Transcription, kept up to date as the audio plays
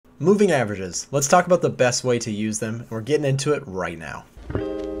Moving averages. Let's talk about the best way to use them. We're getting into it right now.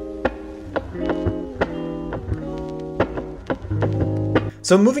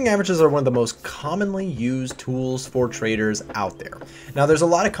 So moving averages are one of the most commonly used tools for traders out there. Now there's a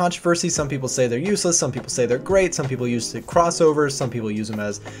lot of controversy. Some people say they're useless, some people say they're great, some people use the crossovers, some people use them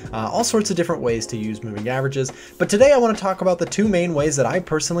as all sorts of different ways to use moving averages. But today I want to talk about the two main ways that I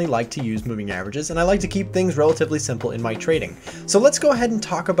personally like to use moving averages, and I like to keep things relatively simple in my trading. So let's go ahead and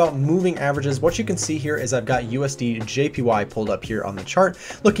talk about moving averages. What you can see here is I've got USD JPY pulled up here on the chart,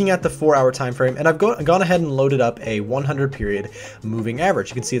 looking at the 4-hour time frame, and I've gone ahead and loaded up a 100 period moving average.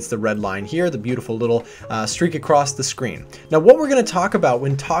 You can see it's the red line here, the beautiful little streak across the screen. Now what we're going to talk about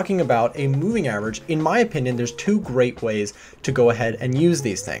when talking about a moving average, in my opinion, there's two great ways to go ahead and use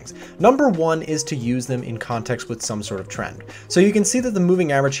these things. Number one is to use them in context with some sort of trend. So you can see that the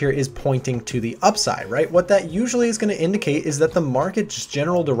moving average here is pointing to the upside, right? What that usually is going to indicate is that the market's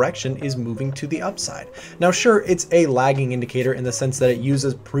general direction is moving to the upside. Now sure, it's a lagging indicator in the sense that it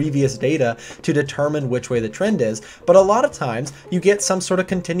uses previous data to determine which way the trend is, but a lot of times you get some sort of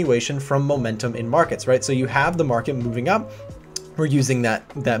continuation from momentum in markets, right? So you have the market moving up. We're using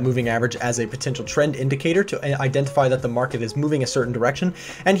that moving average as a potential trend indicator to identify that the market is moving a certain direction.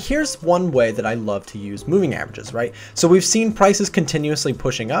 And here's one way that I love to use moving averages, right? So we've seen prices continuously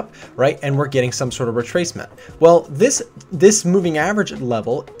pushing up, right? And we're getting some sort of retracement. Well, this moving average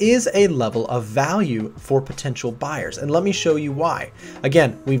level is a level of value for potential buyers. And let me show you why.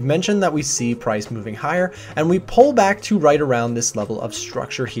 Again, we've mentioned that we see price moving higher and we pull back to right around this level of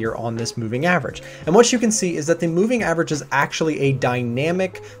structure here on this moving average. And what you can see is that the moving average is actually a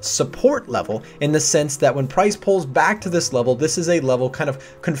dynamic support level in the sense that when price pulls back to this level, this is a level kind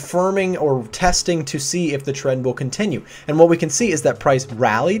of confirming or testing to see if the trend will continue. And what we can see is that price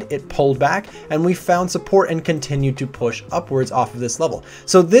rallied, it pulled back, and we found support and continued to push upwards off of this level.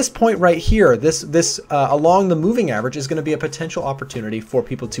 So this point right here, this along the moving average is going to be a potential opportunity for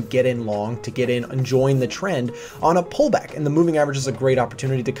people to get in long, to get in and join the trend on a pullback. And the moving average is a great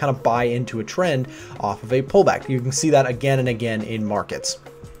opportunity to kind of buy into a trend off of a pullback. You can see that again and again in markets.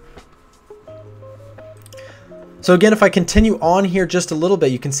 So again, if I continue on here just a little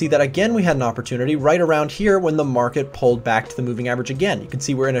bit, you can see that again we had an opportunity right around here when the market pulled back to the moving average again. You can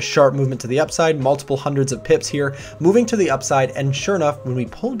see we're in a sharp movement to the upside, multiple hundreds of pips here, moving to the upside, and sure enough, when we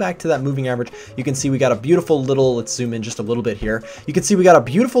pulled back to that moving average, you can see we got a beautiful little, let's zoom in just a little bit here, you can see we got a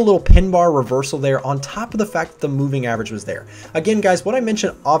beautiful little pin bar reversal there on top of the fact that the moving average was there. Again, guys, what I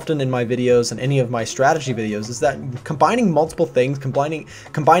mention often in my videos and any of my strategy videos is that combining multiple things,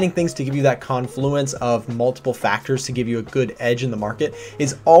 combining things to give you that confluence of multiple factors to give you a good edge in the market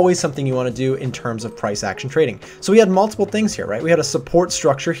is always something you want to do in terms of price action trading. So we had multiple things here, right? We had a support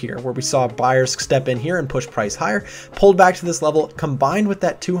structure here where we saw buyers step in here and push price higher, pulled back to this level, combined with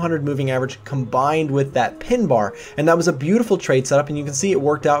that 200 moving average, combined with that pin bar, and that was a beautiful trade setup, and you can see it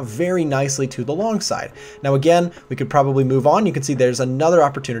worked out very nicely to the long side. Now again, we could probably move on. You can see there's another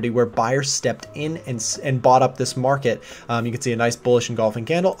opportunity where buyers stepped in and bought up this market. You can see a nice bullish engulfing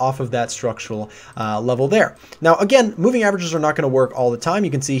candle off of that structural level there. Now again, moving averages are not going to work all the time.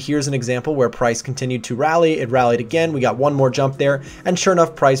 You can see here's an example where price continued to rally. It rallied again. We got one more jump there, and sure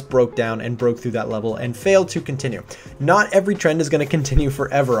enough, price broke down and broke through that level and failed to continue. Not every trend is going to continue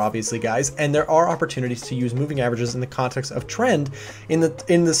forever, obviously, guys, and there are opportunities to use moving averages in the context of trend in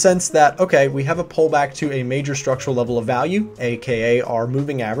the sense that, okay, we have a pullback to a major structural level of value, aka our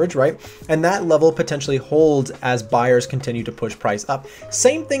moving average, right? And that level potentially holds as buyers continue to push price up.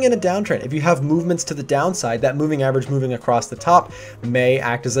 Same thing in a downtrend. If you have movements to the downside, that moving average moving across the top may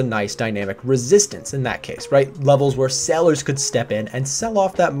act as a nice dynamic resistance in that case, right? Levels where sellers could step in and sell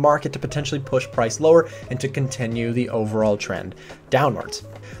off that market to potentially push price lower and to continue the overall trend downwards.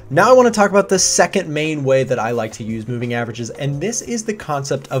 Now I want to talk about the second main way that I like to use moving averages, and this is the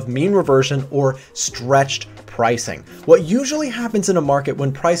concept of mean reversion or stretched pricing. What usually happens in a market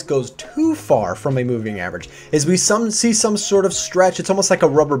when price goes too far from a moving average is we see some sort of stretch. It's almost like a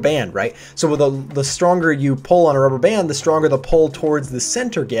rubber band, right? So the stronger you pull on a rubber band, the stronger the pull towards the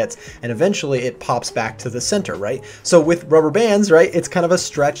center gets, and eventually it pops back to the center, right? So with rubber bands, right, it's kind of a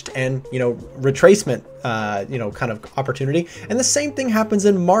stretched and, retracement, kind of opportunity. And the same thing happens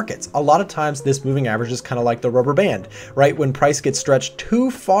in markets. A lot of times this moving average is kind of like the rubber band, right? When price gets stretched too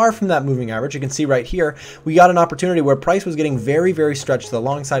far from that moving average, you can see right here, we got an opportunity where price was getting very, very stretched to the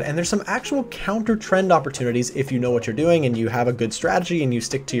long side, and there's some actual counter trend opportunities if you know what you're doing and you have a good strategy and you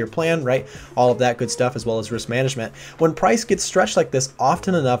stick to your plan, right? All of that good stuff, as well as risk management. When price gets stretched like this,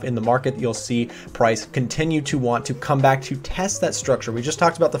 often enough in the market, you'll see price continue to want to come back to test that structure. We just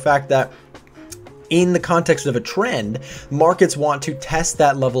talked about the fact that in the context of a trend, markets want to test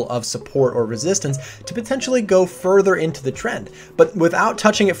that level of support or resistance to potentially go further into the trend. But without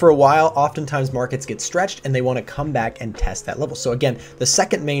touching it for a while, oftentimes markets get stretched and they want to come back and test that level. So again, the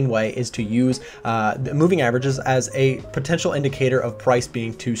second main way is to use the moving averages as a potential indicator of price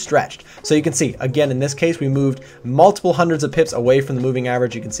being too stretched. So you can see, again, in this case, we moved multiple hundreds of pips away from the moving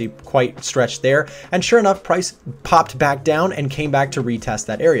average. You can see quite stretched there. And sure enough, price popped back down and came back to retest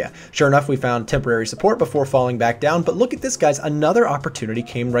that area. Sure enough, we found temporary support before falling back down. But look at this, guys, another opportunity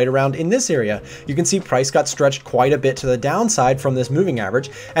came right around in this area. You can see price got stretched quite a bit to the downside from this moving average,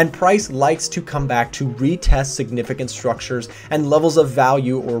 and price likes to come back to retest significant structures and levels of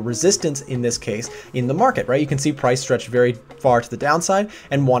value or resistance in this case in the market, right? You can see price stretched very far to the downside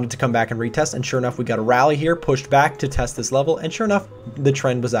and wanted to come back and retest, and sure enough, we got a rally here, pushed back to test this level, and sure enough, the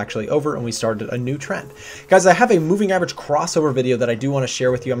trend was actually over and we started a new trend. Guys, I have a moving average crossover video that I do want to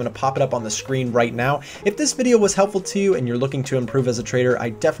share with you. I'm going to pop it up on the screen right now. If this video was helpful to you and you're looking to improve as a trader, I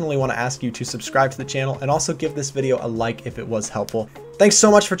definitely want to ask you to subscribe to the channel and also give this video a like if it was helpful. Thanks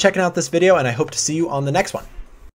so much for checking out this video, and I hope to see you on the next one.